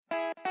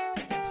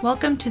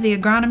Welcome to the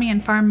Agronomy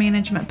and Farm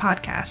Management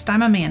Podcast.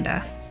 I'm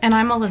Amanda. And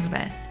I'm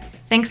Elizabeth.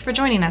 Thanks for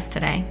joining us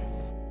today.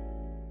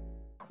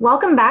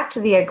 Welcome back to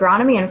the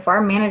Agronomy and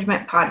Farm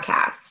Management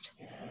Podcast.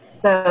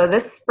 So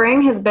this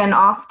spring has been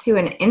off to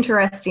an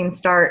interesting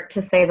start,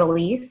 to say the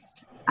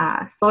least.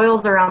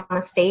 Soils around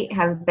the state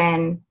have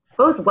been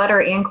both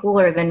wetter and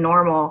cooler than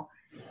normal.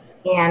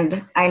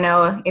 And I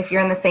know if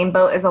you're in the same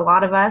boat as a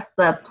lot of us,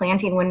 the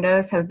planting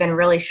windows have been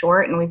really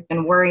short, and we've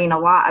been worrying a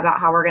lot about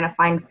how we're going to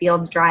find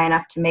fields dry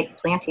enough to make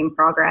planting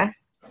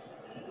progress.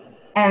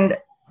 And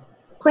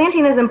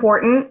planting is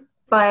important,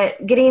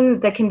 but getting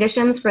the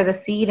conditions for the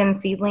seed and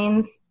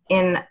seedlings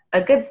in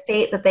a good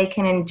state that they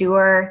can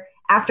endure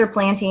after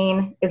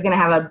planting is going to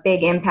have a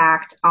big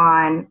impact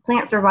on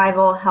plant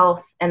survival,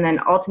 health, and then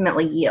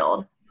ultimately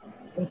yield.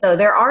 And so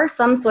there are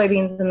some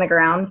soybeans in the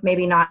ground,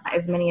 maybe not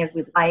as many as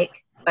we'd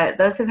like, but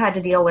those have had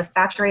to deal with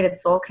saturated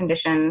soil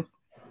conditions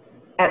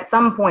at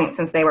some point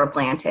since they were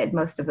planted.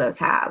 Most of those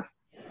have.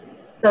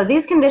 So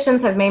these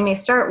conditions have made me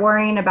start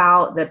worrying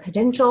about the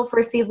potential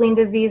for seedling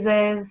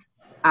diseases,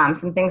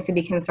 some things to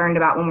be concerned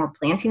about when we're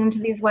planting into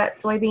these wet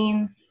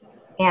soybeans,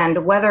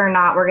 and whether or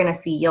not we're going to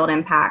see yield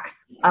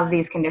impacts of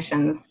these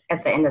conditions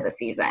at the end of the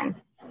season.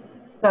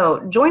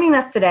 So joining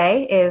us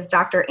today is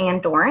Dr.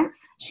 Ann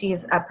Dorrance.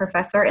 She's a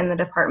professor in the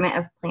Department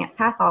of Plant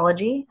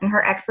Pathology, and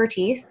her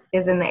expertise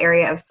is in the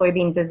area of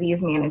soybean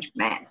disease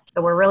management. So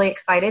we're really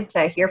excited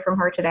to hear from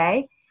her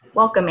today.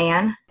 Welcome,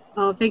 Ann.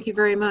 Oh, thank you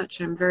very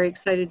much. I'm very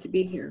excited to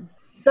be here.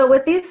 So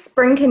with these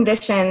spring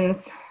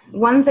conditions,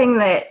 one thing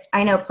that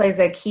I know plays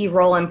a key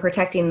role in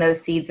protecting those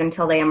seeds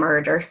until they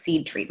emerge are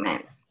seed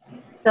treatments.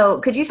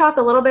 So could you talk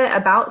a little bit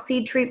about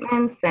seed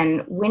treatments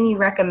and when you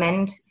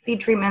recommend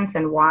seed treatments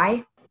and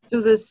why? So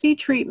the seed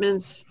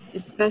treatments,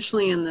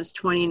 especially in this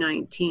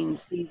 2019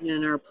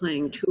 season, are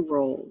playing two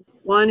roles.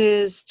 One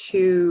is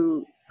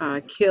to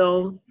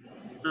kill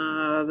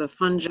the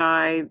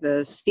fungi,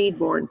 the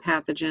seed-borne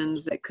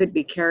pathogens that could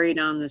be carried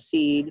on the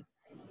seed.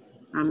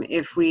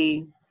 If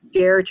we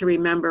dare to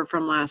remember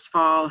from last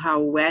fall how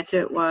wet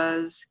it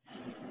was,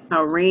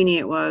 how rainy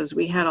it was,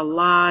 we had a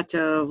lot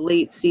of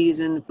late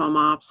season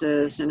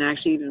Phomopsis and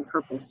actually even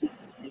purple seed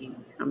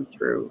come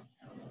through.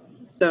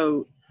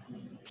 So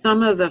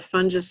some of the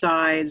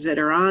fungicides that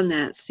are on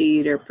that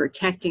seed are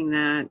protecting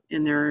that,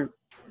 and they're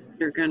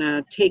going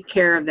to take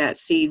care of that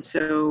seed.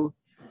 So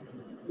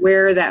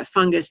where that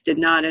fungus did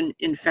not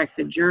infect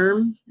the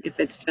germ, if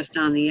it's just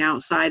on the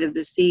outside of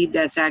the seed,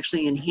 that's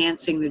actually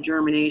enhancing the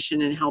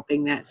germination and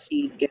helping that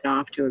seed get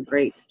off to a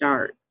great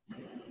start.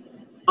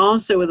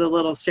 Also, with a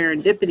little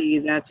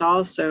serendipity, that's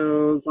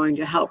also going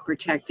to help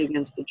protect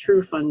against the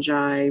true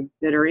fungi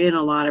that are in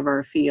a lot of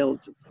our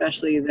fields,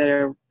 especially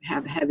that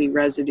have heavy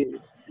residue.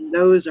 And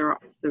those are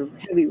the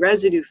heavy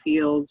residue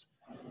fields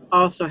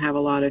also have a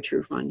lot of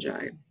true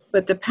fungi.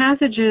 But the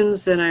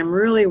pathogens that I'm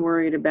really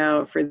worried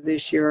about for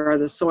this year are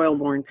the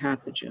soil-borne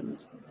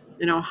pathogens.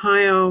 In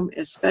Ohio,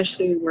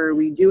 especially where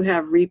we do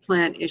have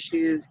replant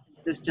issues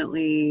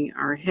consistently,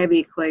 our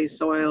heavy clay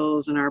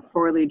soils and our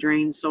poorly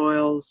drained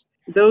soils,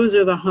 those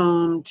are the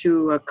home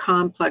to a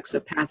complex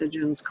of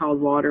pathogens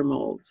called water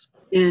molds.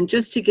 And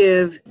just to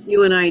give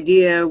you an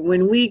idea,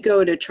 when we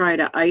go to try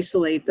to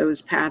isolate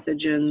those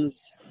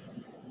pathogens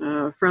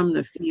from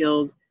the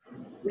field,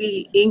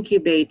 we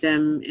incubate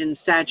them in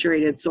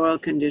saturated soil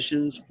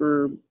conditions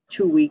for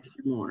 2 weeks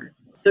or more.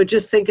 So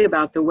just think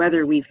about the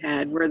weather we've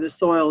had where the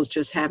soils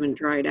just haven't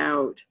dried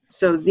out.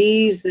 So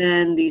these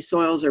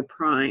soils are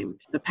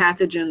primed. The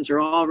pathogens are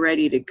all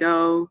ready to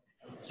go.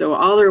 So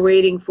all they're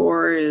waiting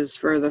for is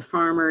for the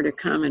farmer to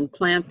come and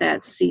plant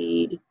that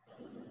seed.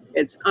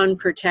 It's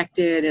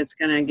unprotected, it's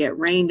going to get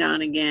rained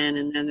on again,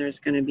 and then there's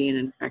going to be an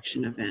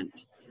infection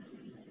event.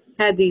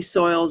 Had these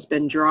soils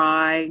been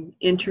dry,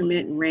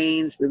 intermittent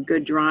rains with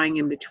good drying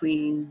in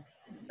between,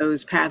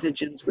 those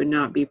pathogens would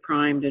not be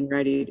primed and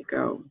ready to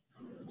go.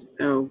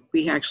 So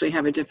we actually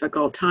have a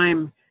difficult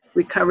time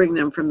recovering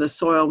them from the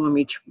soil when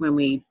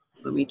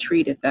we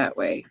treat it that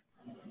way.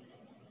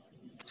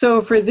 So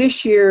for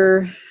this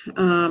year,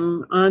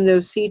 on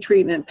those seed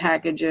treatment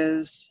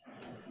packages,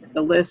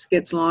 the list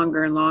gets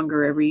longer and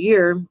longer every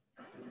year.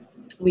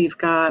 We've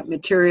got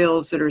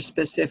materials that are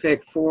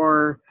specific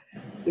for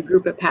the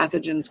group of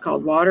pathogens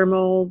called water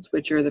molds,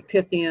 which are the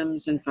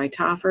Pythiums and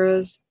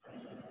Phytophoras.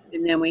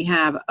 And then we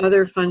have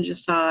other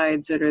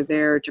fungicides that are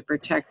there to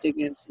protect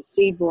against the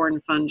seed-borne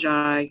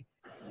fungi,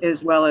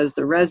 as well as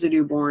the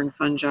residue-borne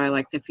fungi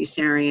like the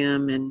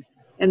Fusarium,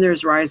 and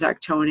there's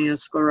Rhizoctonia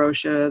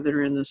sclerotia that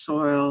are in the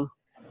soil,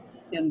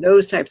 and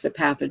those types of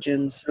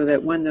pathogens, so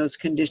that when those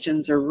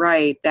conditions are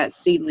right, that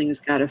seedling's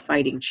got a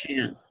fighting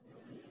chance.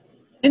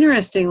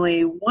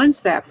 Interestingly, once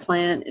that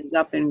plant is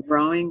up and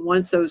growing,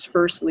 once those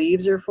first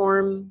leaves are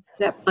formed,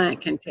 that plant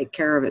can take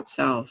care of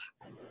itself.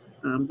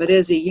 But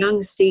as a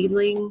young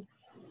seedling,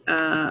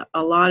 a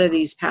lot of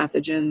these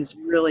pathogens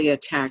really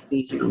attack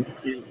these young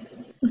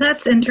plants.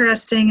 That's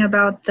interesting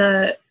about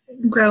the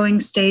growing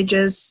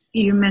stages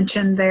you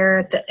mentioned there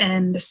at the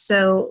end.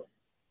 So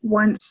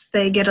once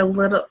they get a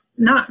little,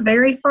 not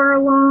very far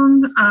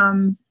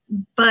along,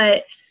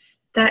 but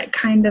that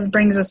kind of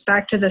brings us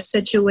back to the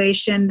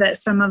situation that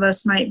some of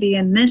us might be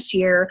in this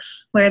year,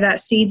 where that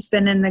seed's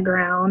been in the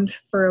ground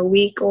for a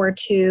week or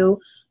two,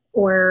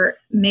 or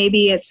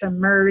maybe it's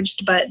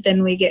emerged, but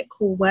then we get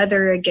cool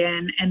weather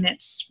again and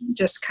it's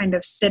just kind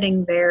of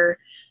sitting there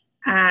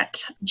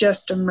at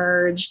just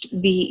emerged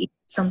VE,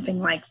 something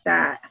like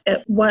that.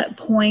 At what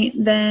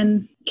point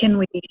then can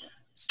we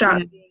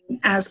stop being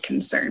as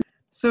concerned?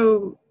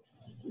 So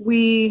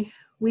we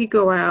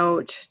go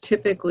out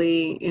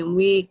typically and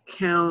we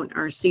count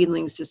our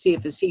seedlings to see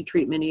if a seed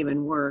treatment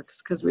even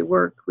works, because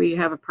we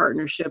have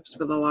partnerships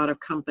with a lot of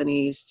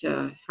companies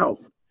to help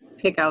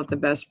pick out the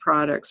best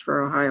products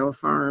for Ohio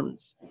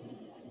farms.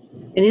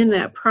 And in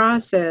that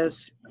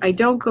process, I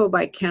don't go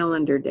by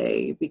calendar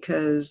day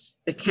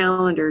because the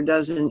calendar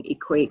doesn't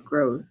equate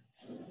growth.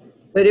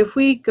 But if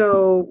we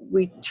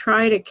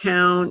try to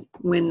count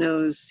when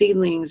those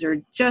seedlings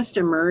are just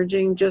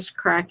emerging, just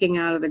cracking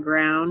out of the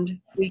ground.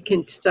 We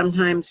can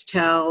sometimes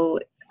tell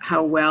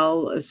how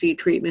well a seed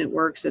treatment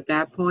works at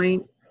that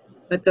point.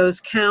 But those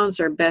counts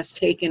are best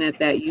taken at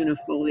that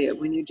unifolia,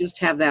 when you just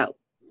have that,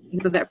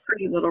 that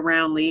pretty little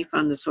round leaf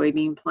on the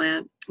soybean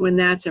plant, when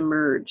that's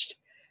emerged.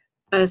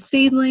 A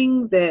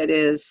seedling that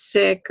is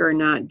sick or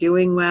not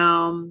doing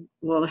well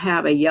will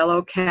have a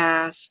yellow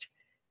cast.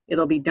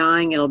 It'll be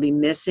dying, it'll be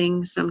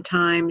missing.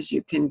 Sometimes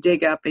you can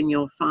dig up and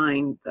you'll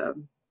find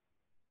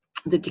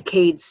the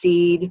decayed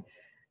seed.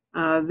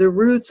 The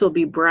roots will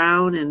be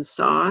brown and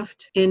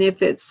soft. And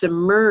if it's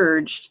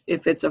submerged,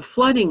 if it's a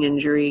flooding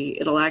injury,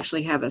 it'll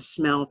actually have a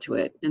smell to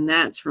it. And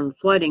that's from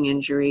flooding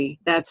injury.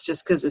 That's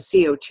just because the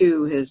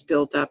CO2 has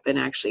built up and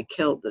actually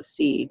killed the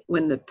seed.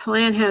 When the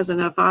plant has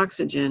enough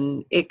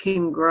oxygen, it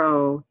can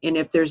grow. And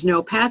if there's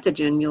no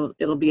pathogen,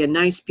 it'll be a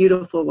nice,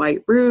 beautiful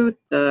white root.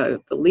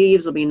 The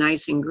leaves will be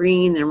nice and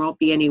green. There won't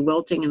be any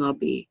wilting,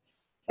 and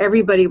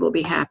everybody will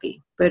be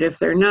happy. But if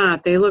they're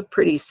not, they look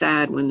pretty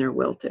sad when they're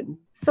wilted.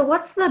 So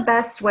what's the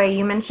best way?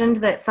 You mentioned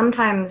that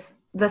sometimes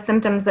the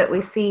symptoms that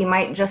we see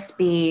might just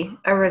be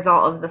a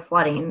result of the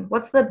flooding.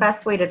 What's the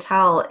best way to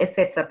tell if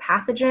it's a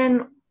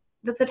pathogen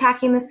that's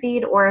attacking the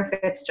seed or if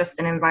it's just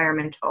an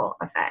environmental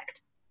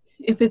effect?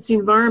 If it's the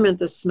environment,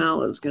 the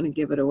smell is going to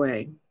give it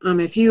away.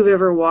 If you've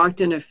ever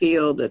walked in a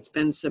field that's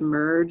been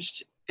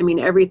submerged,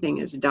 everything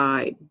has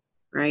died,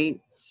 right?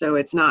 So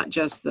it's not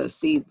just the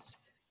seeds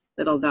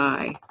that'll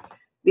die.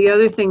 The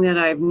other thing that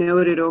I've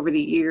noted over the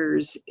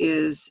years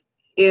is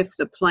if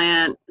the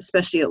plant,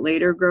 especially at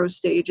later growth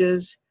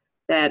stages,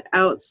 that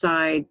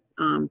outside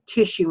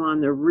tissue on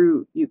the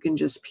root, you can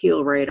just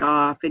peel right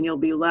off and you'll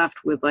be left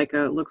with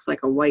looks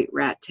like a white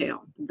rat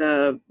tail,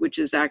 which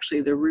is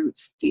actually the root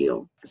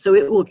steel. So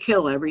it will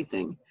kill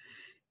everything.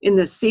 In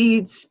the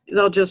seeds,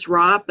 they'll just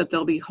rot, but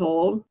they'll be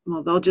whole.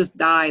 Well, they'll just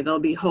die. They'll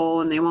be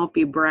whole and they won't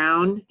be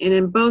brown. And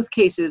in both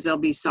cases, they'll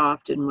be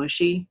soft and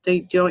mushy.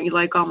 Don't you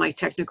like all my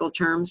technical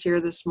terms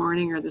here this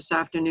morning or this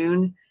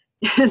afternoon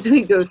as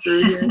we go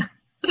through here?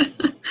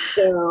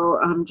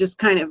 So just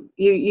kind of,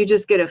 you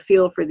just get a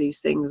feel for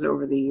these things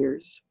over the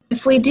years.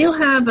 If we do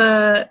have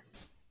a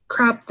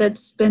crop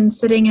that's been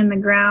sitting in the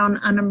ground,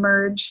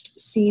 unemerged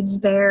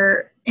seeds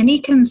there, any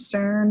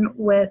concern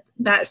with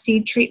that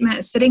seed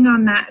treatment sitting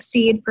on that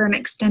seed for an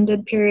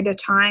extended period of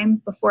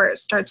time before it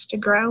starts to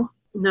grow?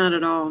 Not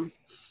at all.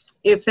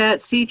 If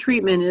that seed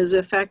treatment is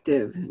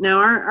effective, now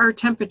our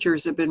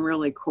temperatures have been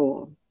really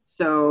cool.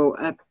 So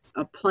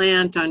a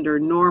plant under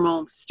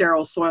normal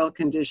sterile soil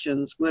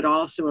conditions would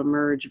also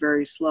emerge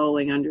very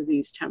slowly under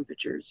these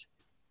temperatures.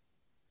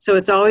 So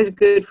it's always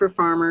good for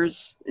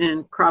farmers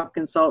and crop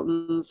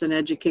consultants and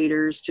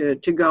educators to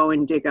go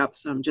and dig up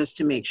some just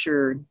to make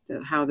sure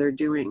how they're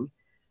doing.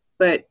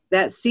 But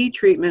that seed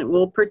treatment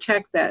will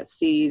protect that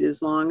seed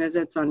as long as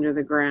it's under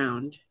the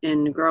ground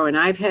and grow. And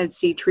I've had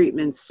seed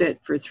treatments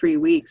sit for 3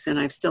 weeks and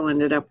I've still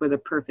ended up with a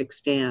perfect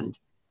stand.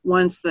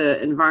 Once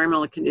the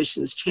environmental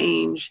conditions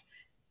change,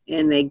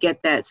 and they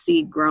get that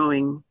seed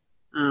growing,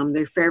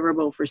 they're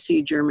favorable for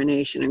seed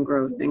germination and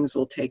growth. Things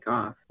will take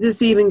off.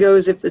 This even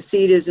goes if the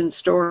seed is in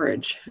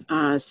storage.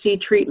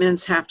 Seed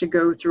treatments have to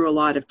go through a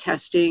lot of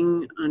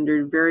testing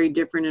under very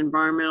different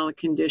environmental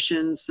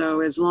conditions.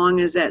 So as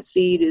long as that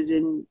seed is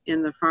in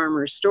the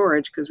farmer's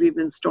storage, because we've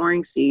been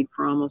storing seed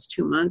for almost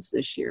 2 months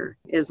this year,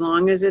 as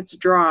long as it's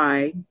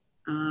dry,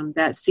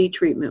 that seed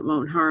treatment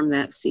won't harm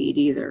that seed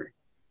either.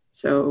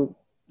 So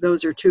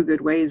those are 2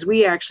 good ways.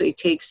 We actually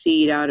take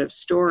seed out of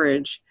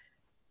storage.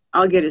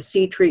 I'll get a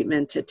seed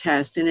treatment to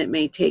test, and it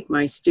may take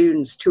my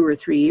students 2 or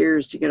 3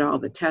 years to get all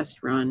the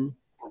tests run.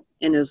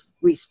 And as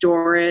we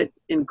store it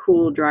in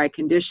cool, dry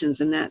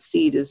conditions, and that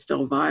seed is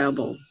still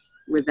viable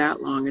with that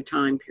long a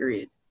time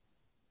period.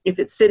 If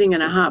it's sitting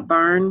in a hot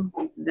barn,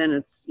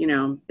 then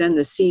then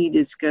the seed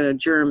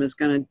germ is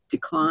going to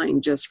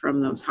decline just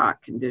from those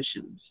hot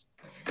conditions.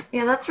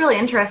 Yeah, that's really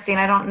interesting.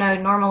 I don't know.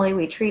 Normally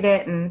we treat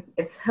it and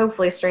it's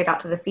hopefully straight out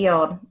to the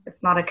field.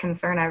 It's not a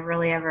concern I've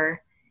really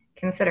ever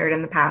considered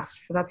in the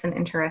past. So that's an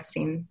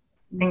interesting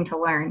thing to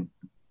learn.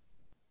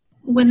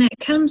 When it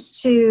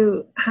comes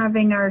to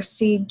having our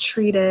seed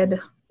treated,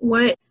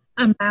 what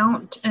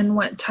amount and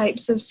what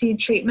types of seed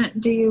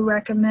treatment do you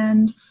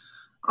recommend?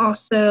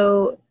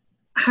 Also,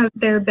 has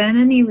there been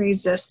any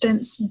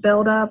resistance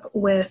buildup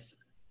with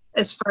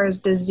as far as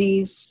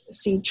disease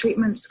seed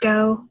treatments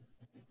go?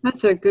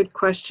 That's a good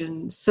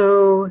question.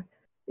 So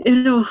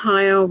in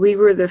Ohio, we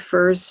were the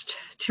first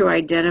to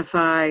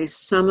identify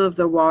some of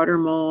the water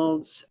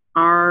molds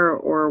are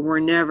or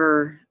were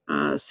never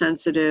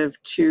sensitive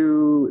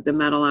to the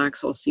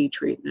metalaxyl seed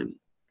treatment.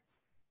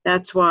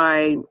 That's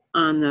why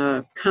on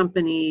the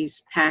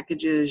company's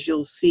packages,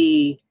 you'll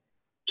see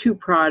 2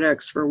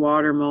 products for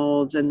water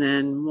molds and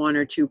then 1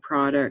 or 2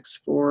 products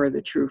for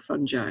the true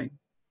fungi.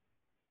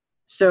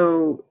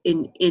 So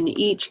in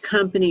each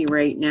company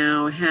right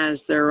now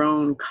has their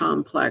own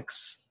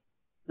complex,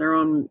 their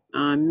own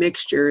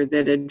mixture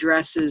that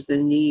addresses the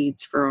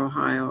needs for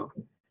Ohio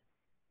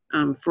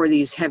for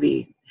these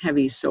heavy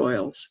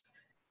soils.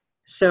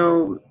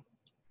 So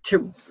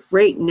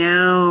right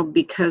now,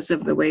 because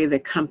of the way the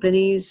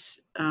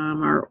companies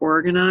are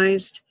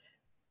organized,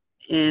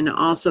 and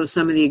also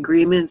some of the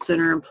agreements that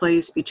are in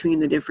place between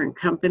the different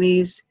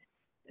companies,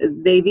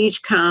 they've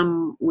each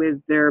come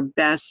with their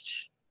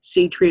best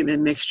seed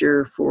treatment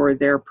mixture for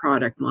their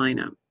product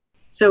lineup.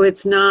 So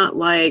it's not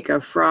like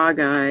a frog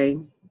eye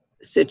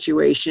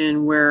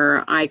situation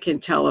where I can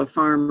tell a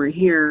farmer,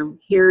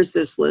 here's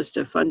this list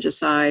of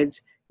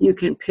fungicides, you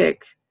can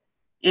pick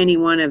any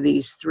one of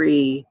these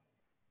 3.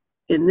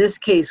 In this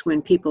case,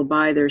 when people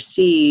buy their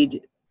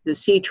seed, the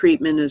seed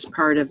treatment is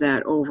part of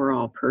that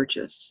overall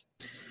purchase.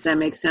 Does that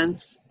make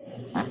sense?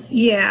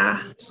 Yeah.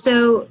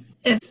 So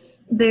if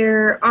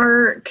there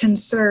are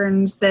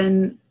concerns,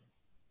 then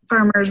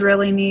farmers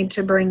really need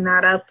to bring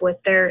that up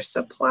with their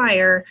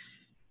supplier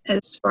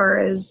as far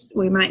as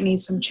we might need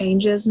some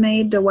changes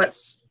made to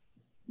what's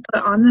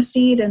put on the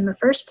seed in the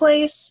first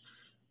place,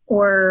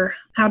 or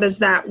how does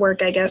that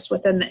work, I guess,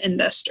 within the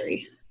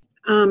industry?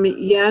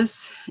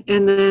 Yes.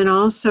 And then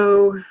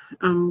also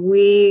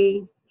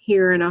we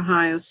here in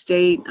Ohio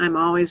State, I'm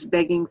always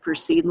begging for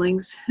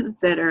seedlings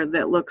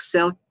that look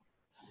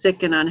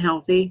sick and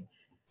unhealthy.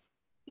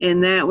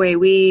 And that way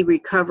we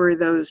recover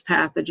those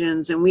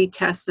pathogens and we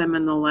test them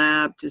in the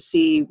lab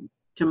to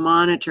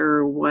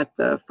monitor what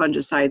the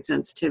fungicide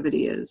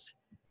sensitivity is.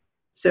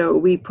 So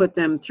we put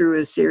them through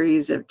a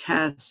series of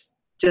tests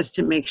just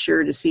to make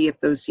sure to see if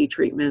those seed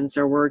treatments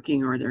are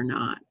working or they're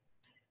not.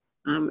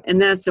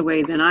 And that's a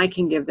way then I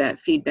can give that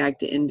feedback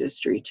to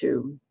industry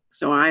too.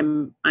 So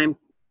I'm an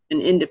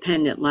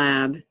independent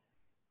lab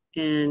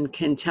and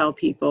can tell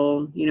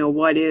people,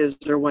 what is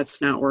or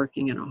what's not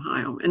working in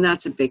Ohio. And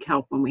that's a big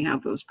help when we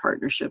have those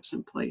partnerships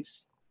in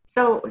place.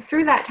 So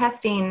through that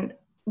testing,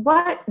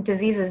 what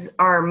diseases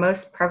are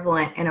most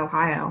prevalent in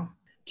Ohio?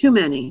 Too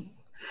many,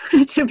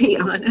 to be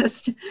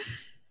honest.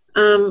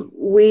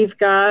 We've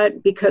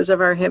got, because of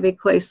our heavy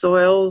clay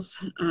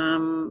soils,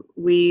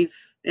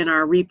 in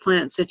our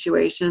replant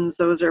situations,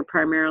 those are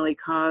primarily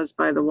caused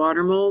by the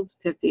water molds,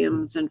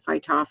 Pythiums and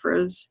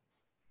Phytophthora.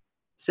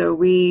 So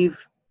we've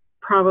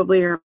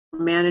probably are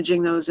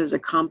managing those as a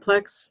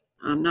complex,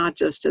 not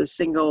just a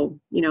single,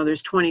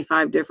 there's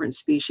 25 different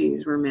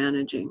species we're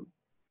managing.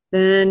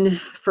 Then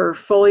for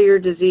foliar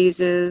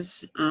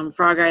diseases,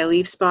 frog eye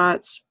leaf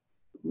spots,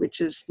 which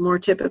is more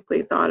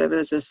typically thought of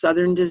as a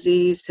southern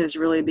disease, has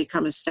really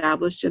become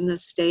established in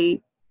this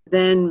state.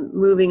 Then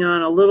moving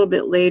on a little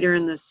bit later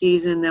in the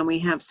season, then we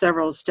have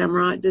several stem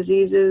rot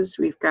diseases.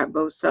 We've got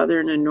both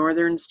southern and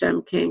northern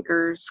stem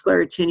canker.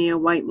 Sclerotinia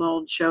white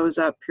mold shows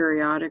up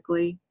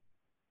periodically.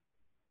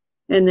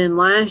 And then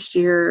last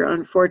year,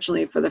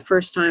 unfortunately, for the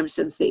first time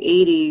since the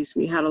 80s,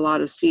 we had a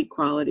lot of seed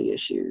quality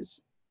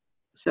issues.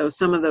 So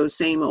some of those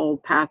same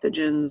old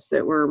pathogens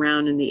that were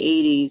around in the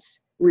 80s,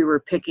 we were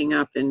picking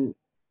up in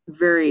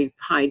very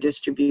high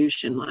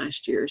distribution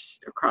last year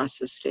across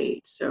the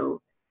state.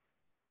 So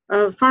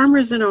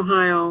farmers in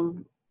Ohio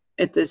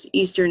at this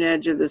eastern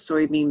edge of the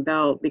soybean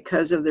belt,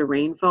 because of the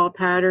rainfall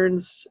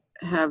patterns,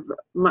 have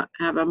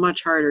a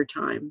much harder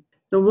time.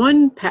 The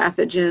one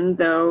pathogen,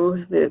 though,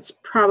 that's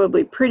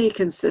probably pretty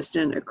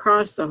consistent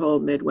across the whole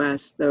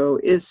Midwest,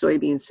 though, is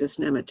soybean cyst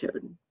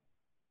nematode.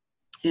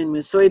 And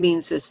with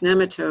soybean cyst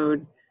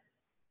nematode,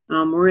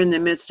 we're in the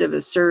midst of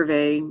a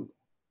survey.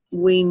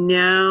 We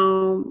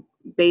now,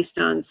 based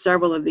on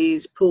several of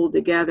these pulled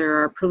together,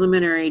 our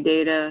preliminary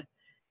data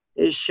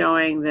is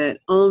showing that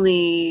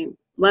only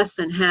less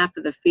than half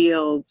of the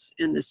fields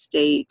in the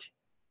state,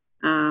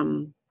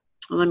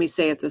 let me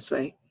say it this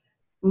way,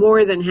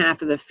 more than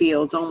half of the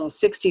fields,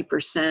 almost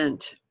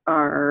 60%,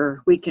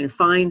 we can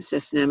find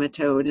cyst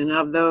nematode, and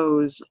of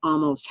those,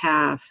 almost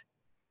half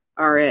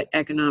are at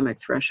economic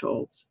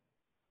thresholds.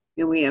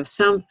 And we have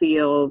some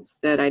fields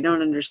that I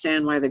don't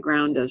understand why the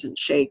ground doesn't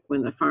shake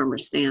when the farmer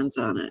stands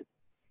on it.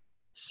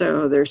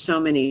 So there's so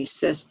many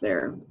cysts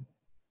there.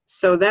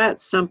 So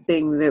that's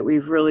something that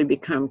we've really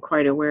become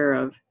quite aware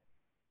of.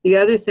 The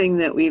other thing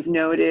that we've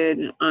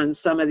noted on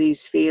some of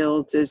these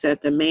fields is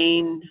that the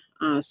main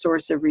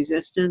source of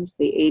resistance,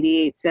 the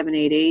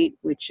 88788,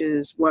 which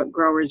is what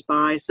growers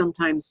buy,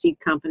 sometimes seed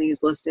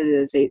companies listed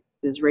it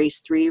as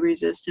race 3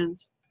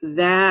 resistance,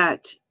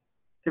 that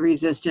the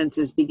resistance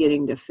is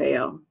beginning to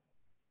fail.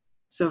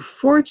 So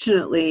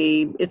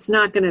fortunately, it's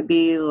not going to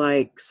be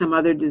like some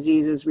other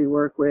diseases we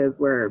work with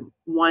where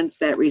once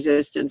that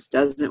resistance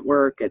doesn't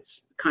work,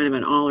 it's kind of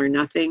an all or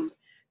nothing.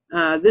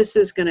 This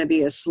is going to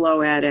be a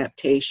slow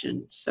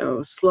adaptation.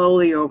 So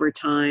slowly over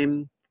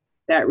time,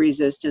 that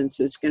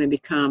resistance is going to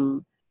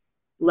become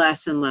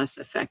less and less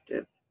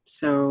effective.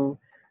 So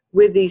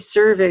with these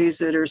surveys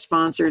that are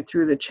sponsored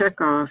through the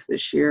Checkoff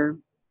this year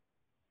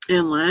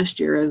and last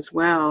year as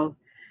well,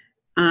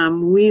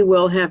 we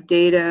will have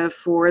data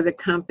for the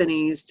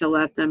companies to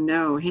let them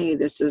know, hey,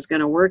 this is going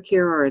to work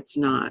here or it's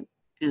not.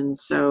 And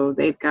so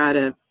they've got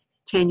a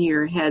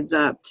 10-year heads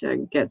up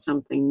to get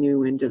something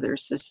new into their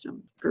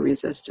system for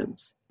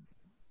resistance.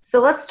 So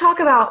let's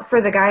talk about,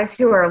 for the guys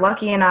who are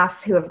lucky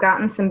enough, who have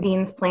gotten some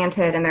beans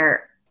planted and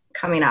they're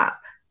coming up,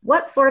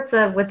 what sorts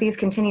of, with these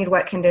continued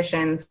wet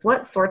conditions,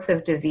 what sorts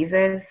of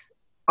diseases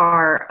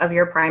are of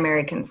your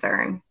primary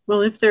concern?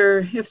 Well, if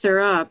they're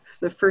up,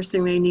 the first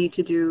thing they need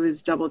to do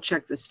is double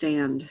check the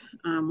stand.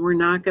 We're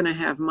not going to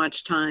have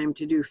much time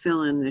to do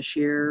fill-in this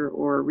year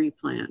or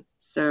replant.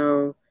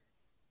 So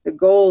the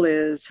goal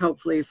is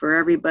hopefully for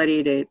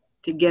everybody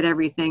to get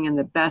everything in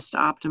the best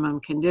optimum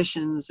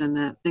conditions, and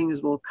that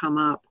things will come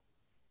up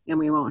and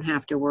we won't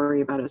have to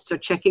worry about it. So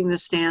checking the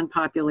stand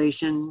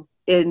population.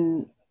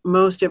 In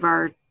most of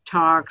our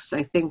talks,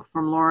 I think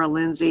from Laura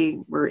Lindsay,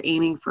 we're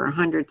aiming for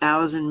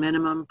 100,000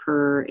 minimum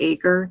per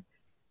acre.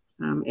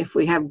 If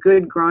we have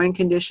good growing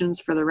conditions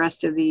for the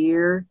rest of the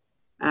year,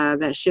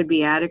 that should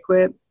be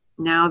adequate.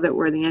 Now that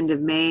we're the end of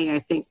May, I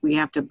think we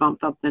have to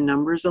bump up the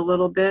numbers a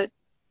little bit,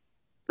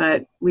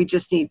 but we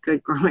just need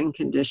good growing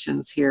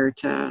conditions here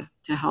to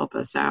help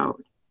us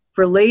out.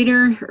 For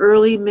later,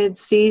 early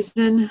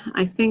mid-season,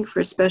 I think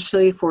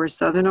especially for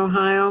Southern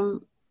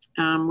Ohio,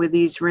 with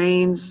these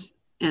rains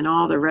and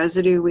all the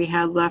residue we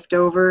had left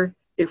over,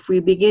 if we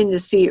begin to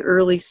see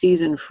early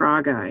season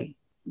frog eye,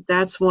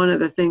 that's one of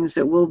the things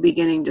that we're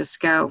beginning to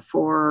scout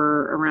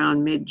for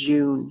around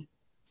mid-June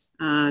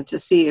to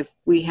see if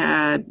we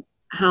had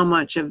how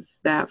much of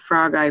that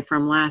frog eye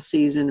from last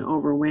season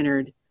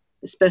overwintered,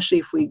 especially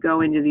if we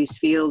go into these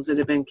fields that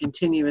have been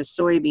continuous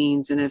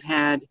soybeans and have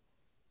had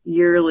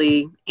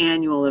yearly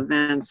annual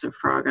events of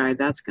frog eye.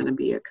 That's going to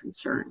be a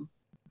concern.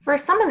 For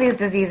some of these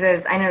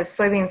diseases, I know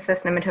soybean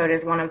cyst nematode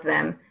is one of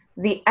them.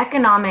 The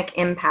economic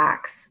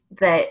impacts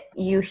that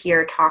you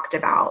hear talked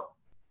about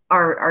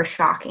are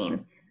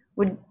shocking.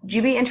 Would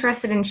you be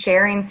interested in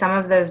sharing some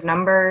of those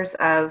numbers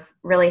of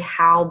really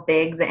how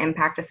big the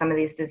impact of some of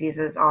these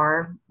diseases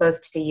are,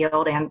 both to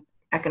yield and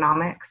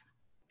economics?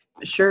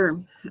 Sure.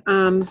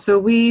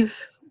 So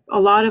a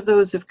lot of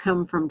those have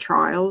come from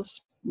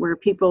trials where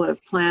people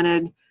have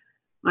planted.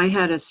 I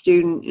had a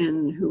student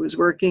who was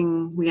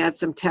working, we had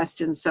some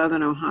tests in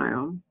Southern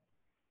Ohio,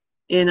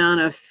 and on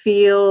a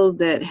field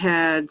that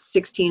had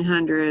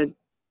 1,600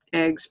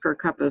 eggs per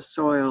cup of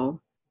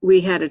soil, we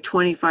had a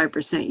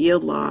 25%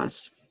 yield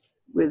loss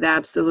with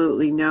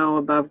absolutely no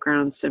above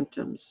ground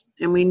symptoms.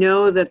 And we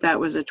know that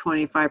was a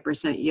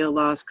 25% yield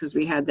loss because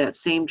we had that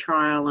same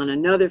trial on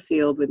another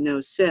field with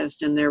no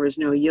cyst, and there was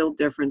no yield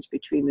difference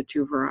between the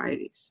two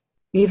varieties.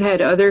 We've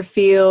had other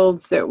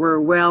fields that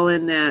were well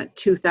in that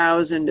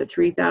 2,000 to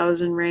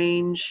 3,000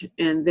 range,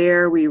 and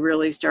there we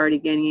really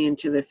started getting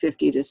into the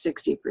 50 to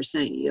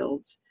 60%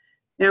 yields.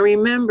 Now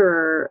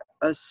remember,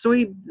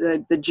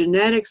 the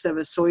genetics of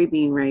a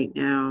soybean right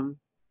now,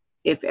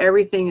 if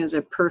everything is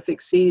a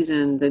perfect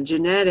season, the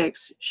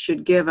genetics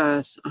should give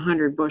us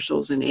 100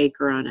 bushels an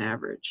acre on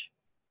average.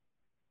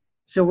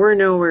 So we're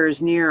nowhere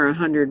near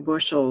 100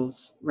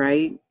 bushels,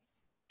 right?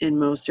 In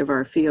most of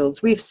our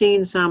fields. We've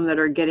seen some that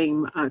are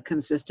getting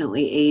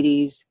consistently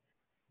 80s,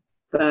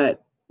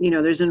 but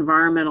there's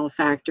environmental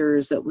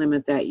factors that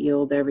limit that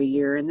yield every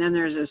year. And then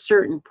there's a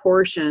certain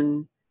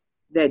portion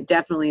that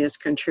definitely is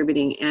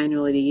contributing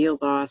annually to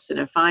yield loss. And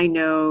if I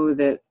know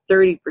that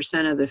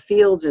 30% of the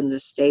fields in the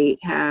state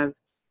have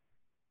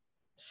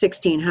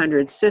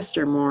 1,600 cysts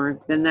or more,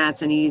 then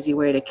that's an easy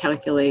way to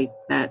calculate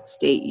that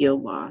state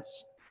yield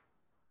loss.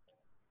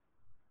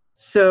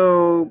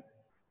 So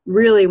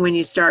really, when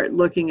you start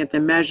looking at the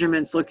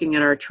measurements, looking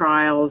at our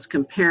trials,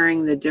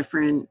 comparing the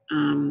different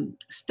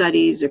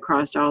studies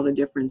across all the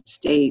different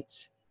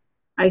states,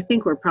 I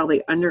think we're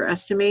probably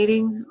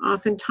underestimating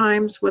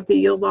oftentimes what the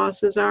yield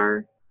losses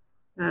are,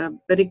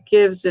 but it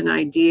gives an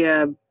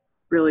idea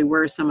really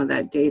where some of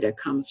that data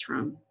comes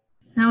from.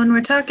 Now, when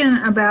we're talking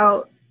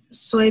about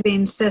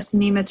soybean cyst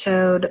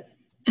nematode,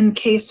 in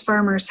case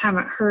farmers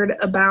haven't heard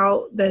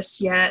about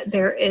this yet,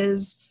 there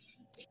is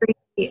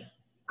free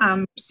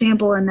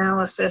sample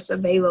analysis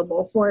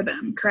available for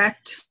them,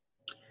 correct?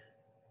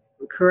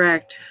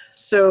 Correct.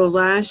 So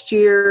last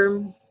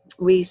year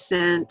we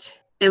sent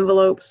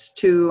envelopes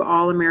to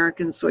all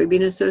American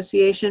Soybean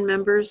Association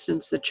members,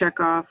 since the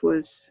Checkoff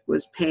was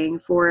paying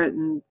for it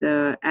and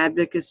the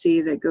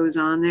advocacy that goes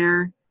on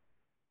there.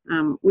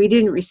 We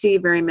didn't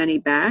receive very many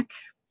back.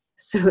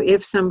 So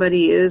if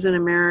somebody is a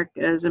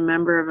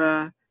member of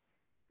a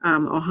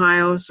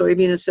Ohio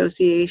Soybean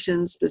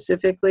Association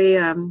specifically,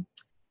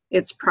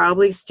 it's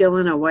probably still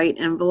in a white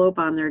envelope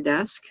on their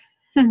desk.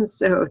 And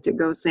so to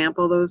go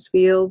sample those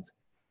fields.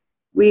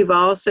 We've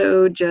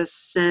also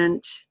just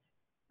sent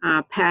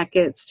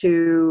packets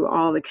to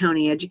all the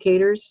county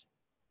educators.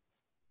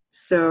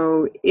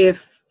 So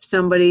if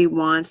somebody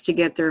wants to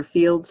get their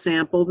field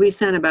sampled, we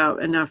sent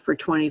about enough for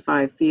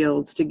 25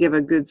 fields to give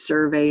a good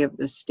survey of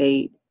the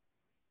state.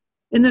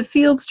 And the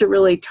fields to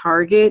really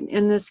target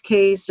in this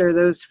case are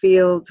those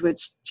fields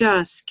which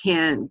just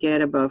can't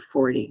get above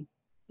 40.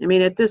 I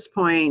mean, at this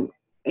point,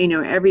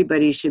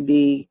 everybody should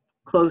be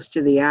close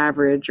to the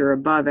average or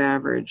above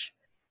average.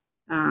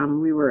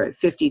 We were at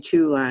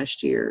 52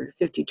 last year,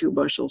 52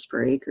 bushels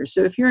per acre.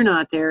 So if you're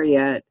not there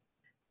yet,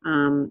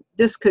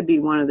 this could be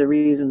one of the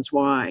reasons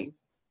why.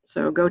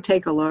 So go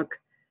take a look.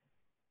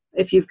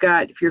 If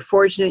you're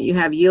fortunate, you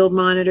have yield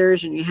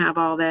monitors and you have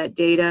all that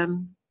data,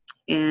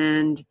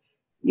 and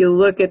you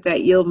look at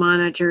that yield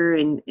monitor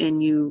and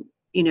you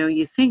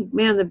think,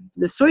 man,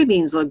 the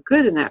soybeans look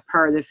good in that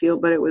part of the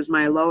field, but it was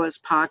my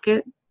lowest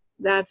pocket.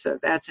 That's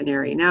an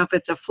area. Now, if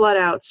it's a flood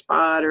out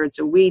spot or it's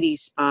a weedy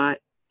spot,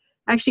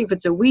 actually, if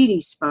it's a weedy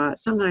spot,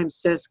 sometimes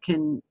cysts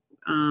can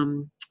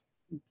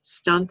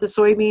stunt the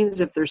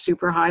soybeans if they're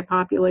super high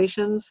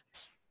populations.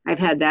 I've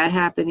had that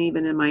happen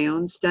even in my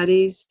own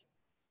studies,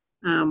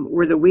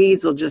 where the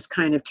weeds will just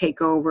kind of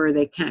take over.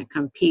 They can't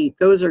compete.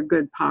 Those are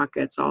good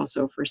pockets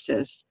also for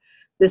cysts.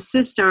 The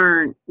cysts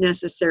aren't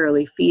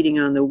necessarily feeding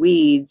on the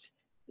weeds,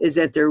 is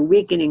that they're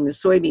weakening the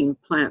soybean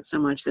plant so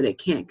much that it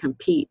can't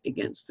compete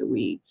against the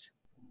weeds.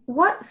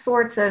 What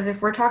sorts of,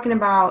 if we're talking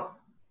about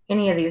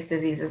any of these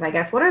diseases, I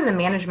guess, what are the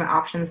management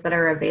options that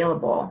are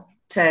available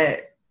to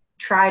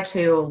try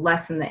to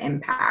lessen the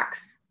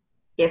impacts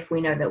if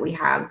we know that we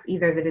have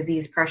either the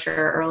disease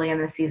pressure early in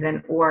the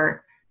season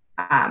or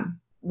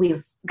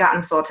we've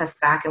gotten soil tests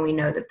back and we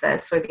know that the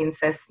soybean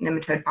cyst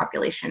nematode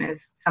population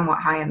is somewhat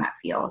high in that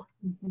field?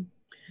 Mm-hmm.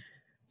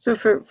 So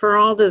for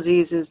all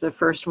diseases, the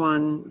first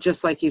one,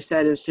 just like you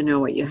said, is to know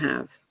what you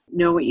have.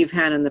 Know what you've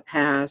had in the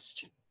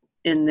past,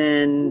 and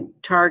then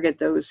target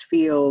those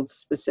fields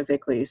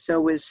specifically. So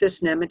with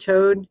cyst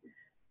nematode,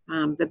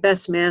 the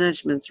best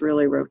management's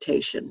really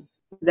rotation.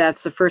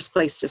 That's the first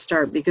place to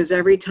start, because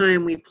every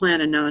time we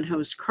plant a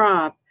non-host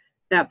crop,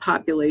 that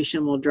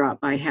population will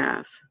drop by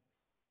half.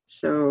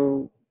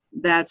 So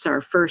that's our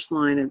first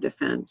line of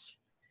defense.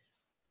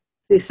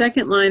 The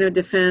second line of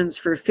defense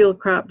for field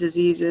crop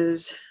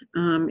diseases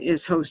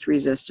is host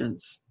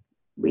resistance.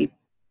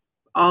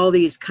 All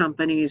these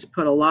companies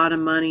put a lot of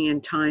money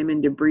and time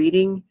into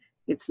breeding.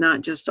 It's not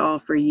just all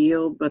for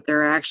yield, but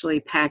they're actually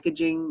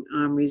packaging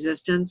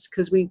resistance,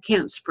 because we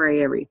can't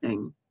spray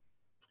everything.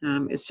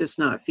 It's just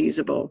not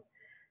feasible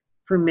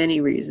for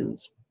many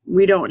reasons.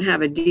 We don't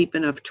have a deep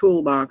enough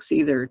toolbox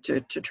either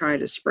to try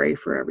to spray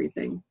for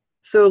everything.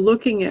 So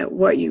looking at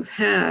what you've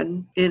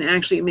had and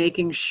actually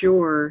making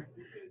sure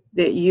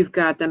that you've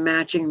got the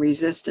matching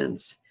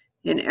resistance.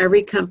 And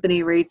every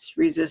company rates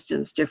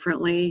resistance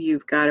differently.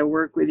 You've got to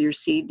work with your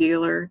seed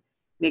dealer,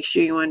 make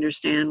sure you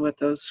understand what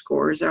those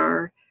scores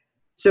are.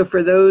 So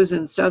for those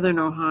in Southern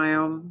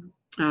Ohio,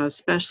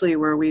 especially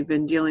where we've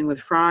been dealing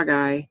with frog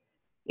eye,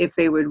 if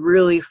they would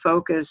really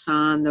focus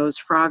on those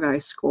frog eye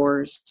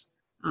scores,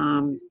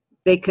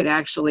 they could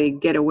actually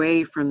get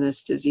away from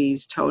this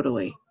disease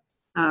totally.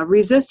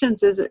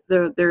 Resistance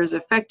there's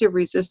effective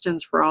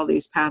resistance for all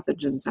these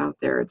pathogens out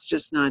there. It's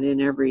just not in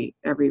every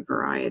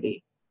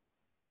variety.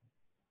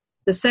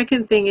 The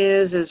second thing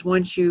is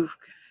once you've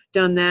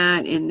done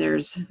that, and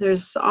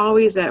there's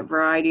always that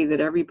variety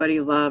that everybody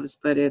loves,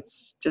 but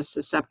it's just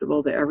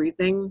susceptible to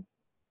everything,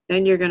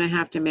 then you're going to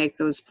have to make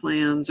those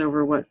plans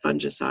over what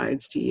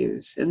fungicides to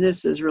use. And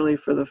this is really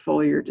for the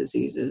foliar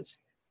diseases.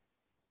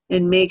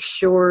 And make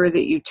sure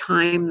that you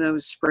time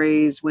those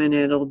sprays when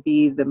it'll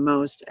be the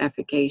most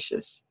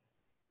efficacious.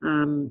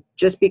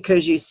 Just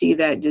because you see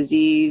that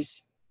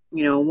disease,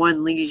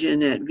 one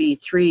lesion at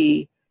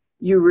V3,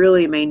 you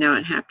really may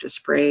not have to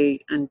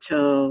spray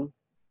until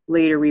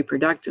later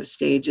reproductive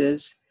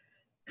stages.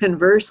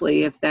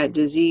 Conversely, if that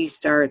disease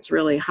starts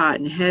really hot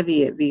and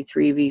heavy at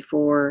V3,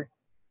 V4,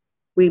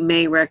 we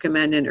may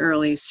recommend an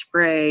early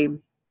spray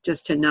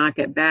just to knock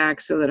it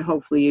back so that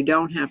hopefully you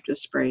don't have to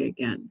spray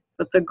again.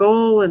 But the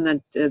goal and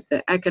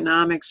the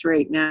economics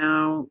right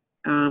now,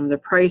 the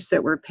price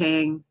that we're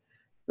paying,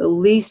 the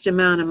least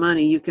amount of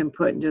money you can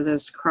put into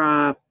this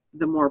crop,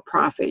 the more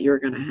profit you're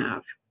going to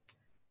have.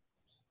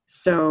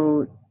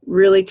 So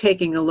really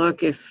taking a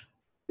look if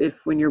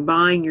when you're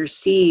buying your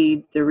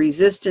seed, the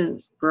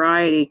resistant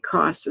variety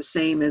costs the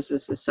same as a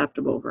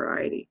susceptible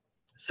variety.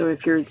 So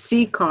if your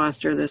seed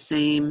costs are the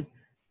same,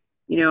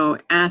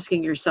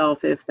 asking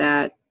yourself if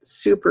that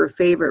super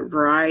favorite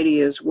variety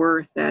is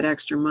worth that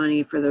extra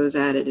money for those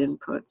added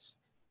inputs.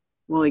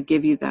 Will it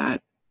give you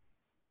that?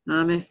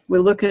 If we're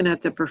looking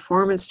at the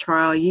performance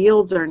trial,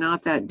 yields are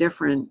not that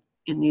different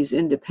in these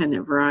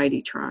independent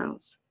variety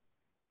trials.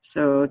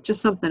 So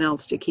just something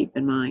else to keep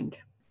in mind.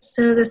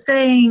 So the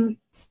saying,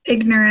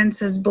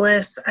 ignorance is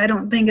bliss, I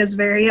don't think is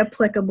very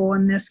applicable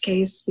in this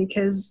case,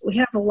 because we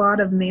have a lot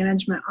of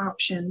management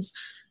options.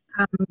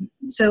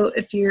 So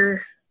if you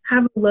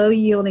have a low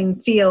yielding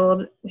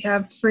field, we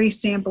have free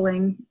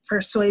sampling for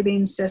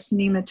soybean cyst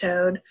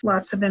nematode,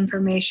 lots of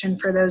information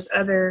for those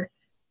other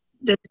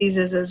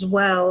diseases as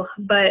well.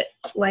 But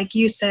like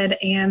you said,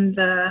 and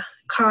the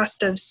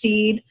cost of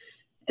seed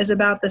is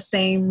about the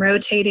same,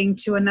 rotating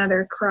to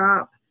another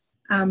crop.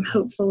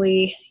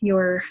 Hopefully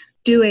you're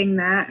doing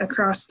that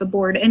across the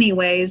board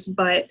anyways,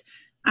 but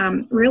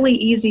really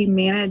easy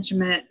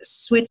management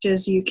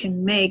switches you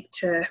can make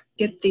to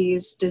get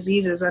these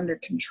diseases under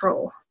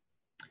control.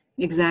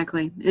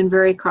 Exactly, and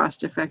very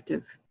cost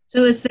effective.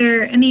 So is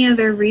there any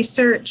other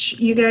research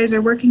you guys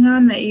are working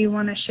on that you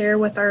want to share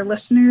with our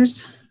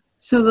listeners?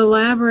 So the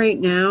lab right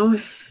now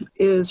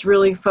is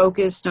really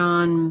focused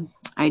on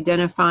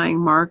identifying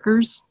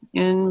markers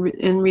in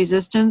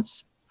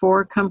resistance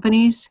for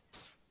companies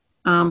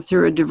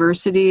through a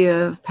diversity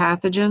of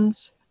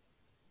pathogens.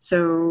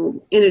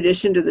 So in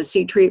addition to the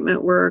seed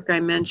treatment work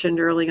I mentioned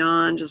early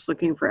on, just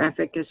looking for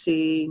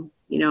efficacy,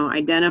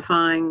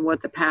 identifying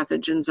what the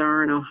pathogens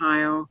are in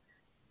Ohio,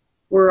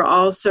 we're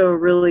also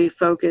really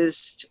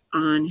focused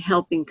on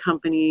helping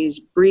companies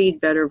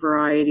breed better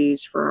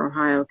varieties for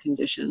Ohio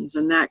conditions.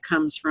 And that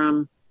comes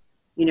from,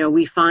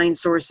 we find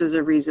sources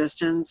of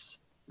resistance.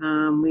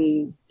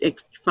 We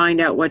find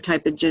out what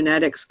type of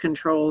genetics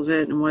controls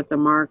it and what the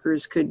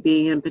markers could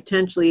be, and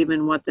potentially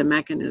even what the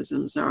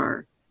mechanisms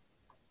are.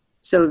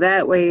 So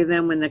that way,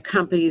 then when the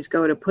companies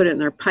go to put it in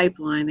their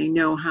pipeline, they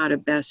know how to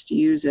best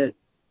use it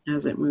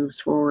as it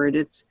moves forward.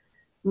 It's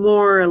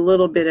more a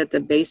little bit at the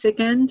basic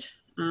end,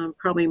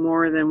 probably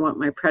more than what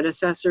my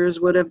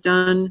predecessors would have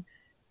done.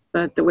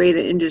 But the way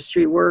the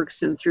industry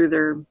works and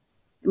through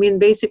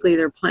basically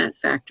they're plant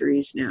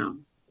factories now,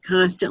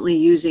 constantly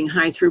using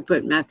high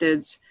throughput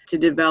methods to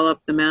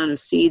develop the amount of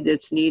seed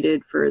that's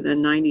needed for the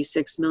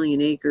 96 million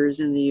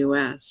acres in the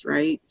US,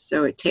 right?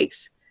 So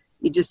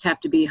you just have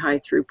to be high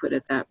throughput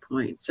at that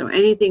point. So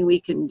anything we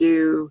can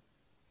do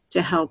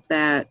to help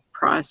that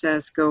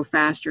process go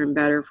faster and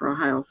better for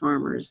Ohio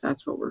farmers,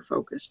 that's what we're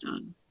focused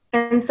on.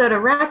 And so to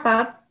wrap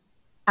up,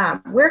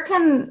 where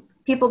can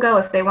people go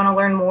if they want to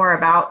learn more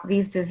about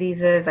these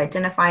diseases,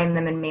 identifying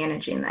them and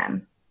managing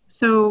them?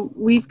 So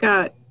we've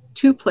got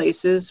 2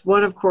 places.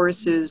 One, of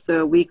course, is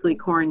the weekly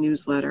corn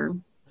newsletter.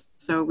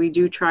 So we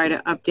do try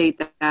to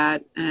update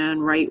that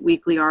and write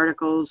weekly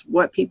articles,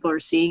 what people are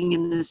seeing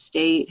in the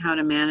state, how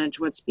to manage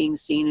what's being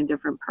seen in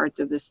different parts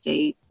of the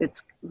state.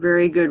 It's a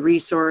very good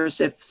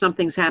resource. If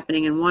something's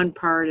happening in one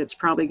part, it's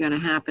probably going to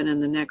happen in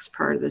the next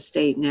part of the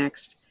state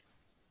next.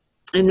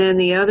 And then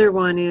the other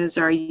one is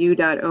our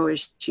u.osu.edu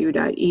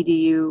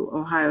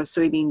Ohio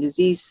soybean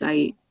disease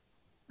site,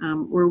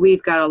 where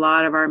we've got a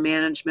lot of our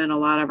management, a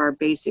lot of our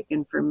basic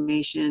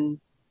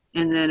information,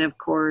 and then, of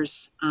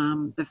course,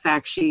 the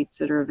fact sheets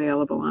that are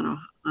available on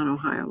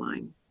Ohio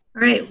Line.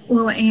 All right.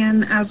 Well,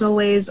 Ann, as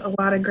always, a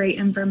lot of great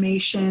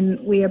information.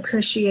 We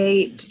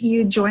appreciate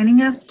you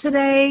joining us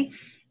today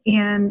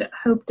and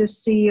hope to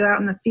see you out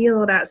in the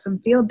field at some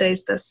field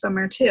days this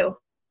summer, too.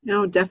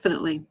 No,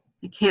 definitely.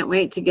 I can't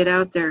wait to get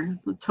out there.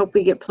 Let's hope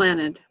we get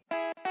planted.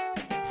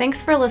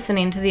 Thanks for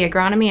listening to the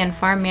Agronomy and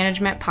Farm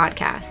Management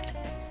Podcast.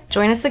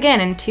 Join us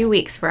again in 2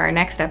 weeks for our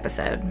next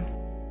episode.